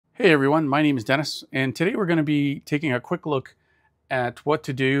Hey everyone, my name is Dennis, and today we're going to be taking a quick look at what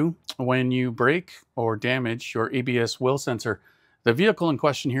to do when you break or damage your ABS wheel sensor. The vehicle in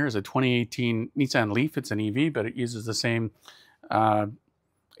question here is a 2018 Nissan LEAF. It's an EV, but it uses the same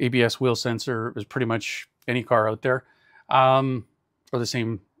ABS wheel sensor as pretty much any car out there, or the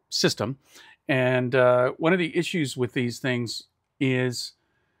same system. And one of the issues with these things is,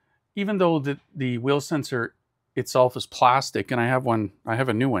 even though the wheel sensor itself is plastic, and I have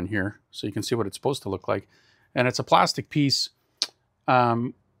a new one here so you can see what it's supposed to look like, and it's a plastic piece,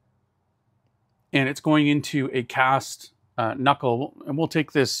 and it's going into a cast knuckle. And we'll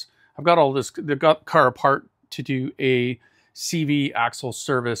take this, I've got all this, they've got car apart to do a CV axle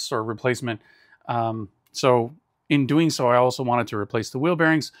service or replacement. So in doing so, I also wanted to replace the wheel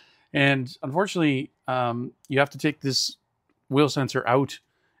bearings, and unfortunately you have to take this wheel sensor out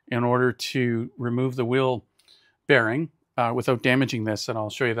in order to remove the wheel bearing without damaging this, and I'll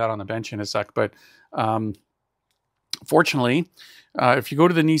show you that on the bench in a sec. But fortunately, if you go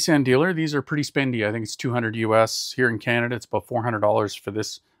to the Nissan dealer, these are pretty spendy. I think it's $200 US. Here in Canada, it's about $400 for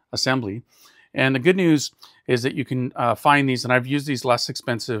this assembly. And the good news is that you can find these, and I've used these less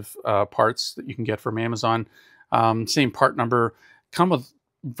expensive parts that you can get from Amazon. Same part number, come with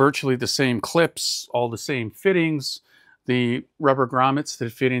virtually the same clips, all the same fittings, the rubber grommets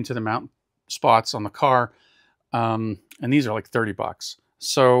that fit into the mount spots on the car. And these are like 30 bucks.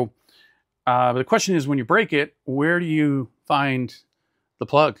 So the question is, when you break it, where do you find the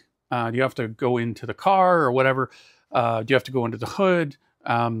plug? Do you have to go into the car or whatever? Do you have to go into the hood?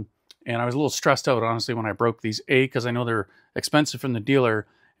 And I was a little stressed out, honestly, when I broke these. A, because I know they're expensive from the dealer,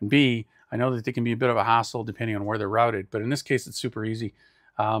 and B, I know that they can be a bit of a hassle depending on where they're routed. But in this case, it's super easy.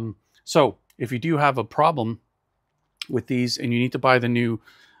 So if you do have a problem with these and you need to buy the new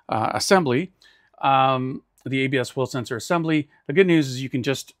assembly, the ABS wheel sensor assembly, the good news is you can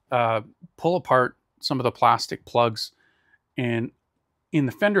just pull apart some of the plastic plugs and in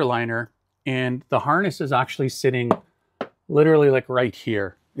the fender liner, and the harness is actually sitting literally like right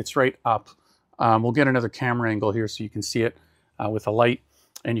here. It's right up. We'll get another camera angle here so you can see it with a light,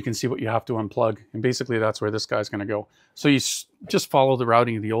 and you can see what you have to unplug. And basically that's where this guy's going to go. So you just follow the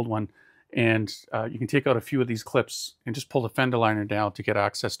routing of the old one, and you can take out a few of these clips and just pull the fender liner down to get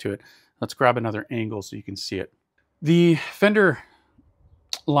access to it. Let's grab another angle so you can see it. The fender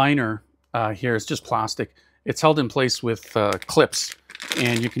liner here is just plastic. It's held in place with clips,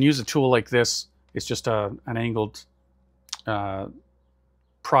 and you can use a tool like this. It's just an angled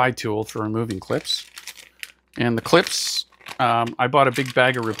pry tool for removing clips. And the clips, I bought a big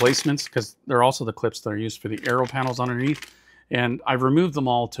bag of replacements because they're also the clips that are used for the aero panels underneath. And I've removed them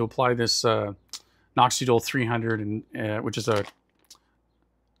all to apply this Noxidol 300, which is a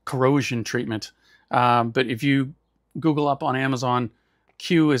corrosion treatment. But if you Google up on Amazon,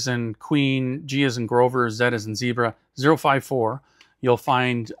 Q as in Queen, G as in Grover, Z as in Zebra, 054, you'll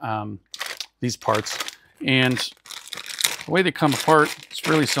find these parts. And the way they come apart, it's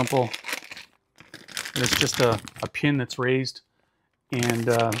really simple. It's just a pin that's raised, and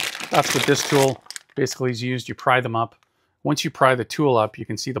that's what this tool basically is used. You pry them up. Once you pry the tool up, you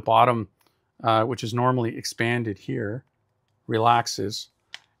can see the bottom, which is normally expanded here, relaxes,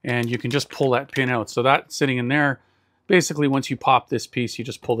 and you can just pull that pin out. So that sitting in there, basically once you pop this piece, you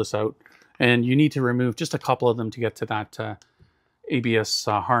just pull this out, and you need to remove just a couple of them to get to that ABS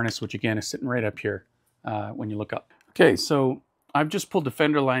harness, which again is sitting right up here when you look up. Okay, so I've just pulled the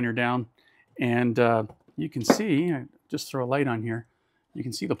fender liner down, and you can see, I just throw a light on here, you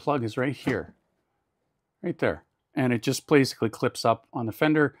can see the plug is right here, right there. And it just basically clips up on the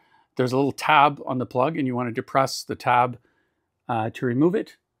fender. There's a little tab on the plug, and you want to depress the tab to remove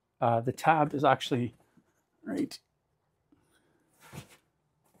it. The tab is actually right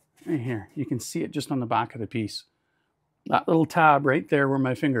here. You can see it just on the back of the piece. That little tab right there where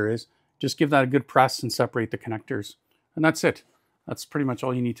my finger is, just give that a good press and separate the connectors. And that's it. That's pretty much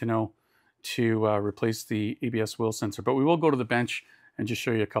all you need to know to replace the ABS wheel sensor. But we will go to the bench and just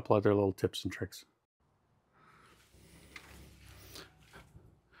show you a couple other little tips and tricks.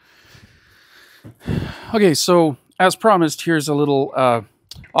 Okay, so as promised, here's a little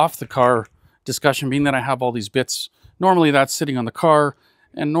off the car discussion, being that I have all these bits. Normally that's sitting on the car,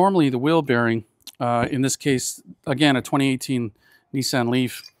 and normally the wheel bearing, in this case, again, a 2018 Nissan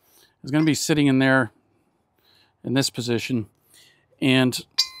LEAF, is going to be sitting in there in this position. And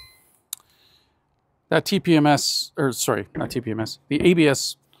that TPMS, or sorry, not TPMS, the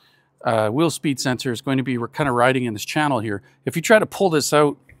ABS wheel speed sensor is going to be kind of riding in this channel here. If you try to pull this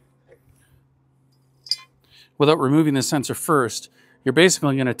out without removing the sensor first, you're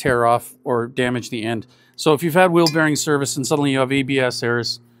basically going to tear off or damage the end. So if you've had wheel bearing service and suddenly you have ABS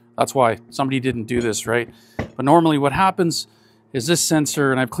errors, That's why somebody didn't do this right. But normally what happens is this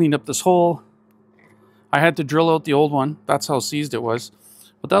sensor, and I've cleaned up this hole. I had to drill out the old one. That's how seized it was.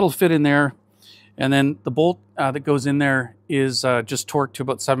 But that'll fit in there. And then the bolt that goes in there is just torqued to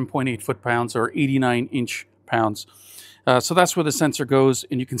about 7.8 foot-pounds or 89 inch-pounds. So that's where the sensor goes.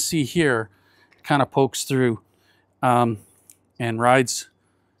 And you can see here, it kind of pokes through and rides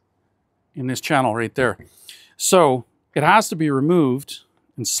in this channel right there. So it has to be removed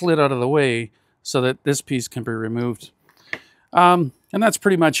and slid out of the way so that this piece can be removed. And that's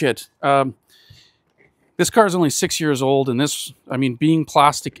pretty much it. This car is only 6 years old, and this, I mean, being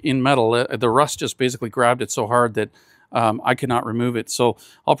plastic in metal, the rust just basically grabbed it so hard that I could not remove it. So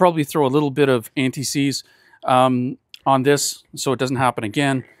I'll probably throw a little bit of anti-seize on this so it doesn't happen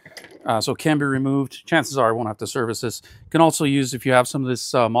again. So it can be removed. Chances are I won't have to service this. You can also use, if you have some of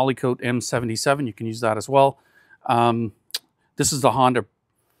this Molykote M77, you can use that as well. This is the Honda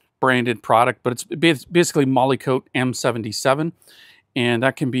branded product, but it's basically Molykote M77. And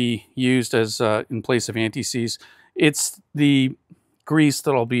that can be used as in place of anti-seize. It's the grease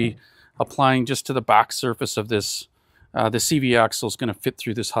that I'll be applying just to the back surface of this. The CV axle is going to fit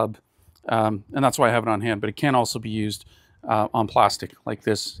through this hub, and that's why I have it on hand. But it can also be used on plastic like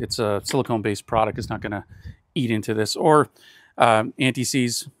this. It's a silicone-based product. It's not going to eat into this. Or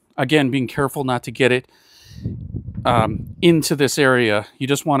anti-seize, again, being careful not to get it into this area. You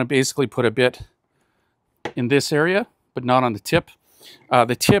just want to basically put a bit in this area, but not on the tip.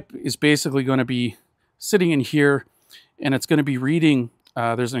 The tip is basically going to be sitting in here, and it's going to be reading.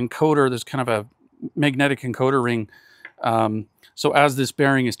 There's an encoder. There's kind of a magnetic encoder ring. So as this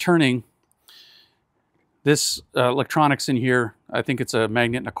bearing is turning, this electronics in here, I think it's a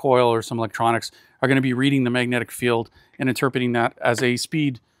magnet and a coil or some electronics, are going to be reading the magnetic field and interpreting that as a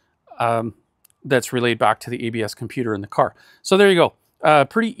speed that's relayed back to the ABS computer in the car. So there you go.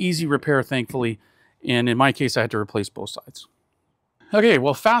 Pretty easy repair, thankfully. And in my case, I had to replace both sides. Okay,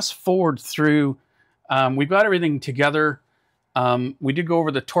 well, fast forward through, we've got everything together. We did go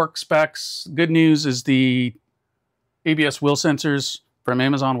over the torque specs. Good news is the ABS wheel sensors from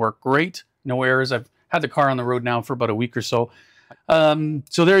Amazon work great. No errors. I've had the car on the road now for about a week or so.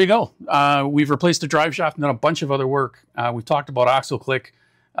 So there you go. We've replaced the drive shaft and done a bunch of other work. We've talked about axle click,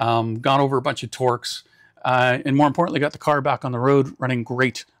 gone over a bunch of torques, and more importantly, got the car back on the road running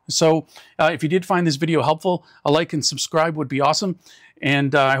great. So if you did find this video helpful, a like and subscribe would be awesome.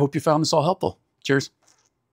 And I hope you found this all helpful. Cheers.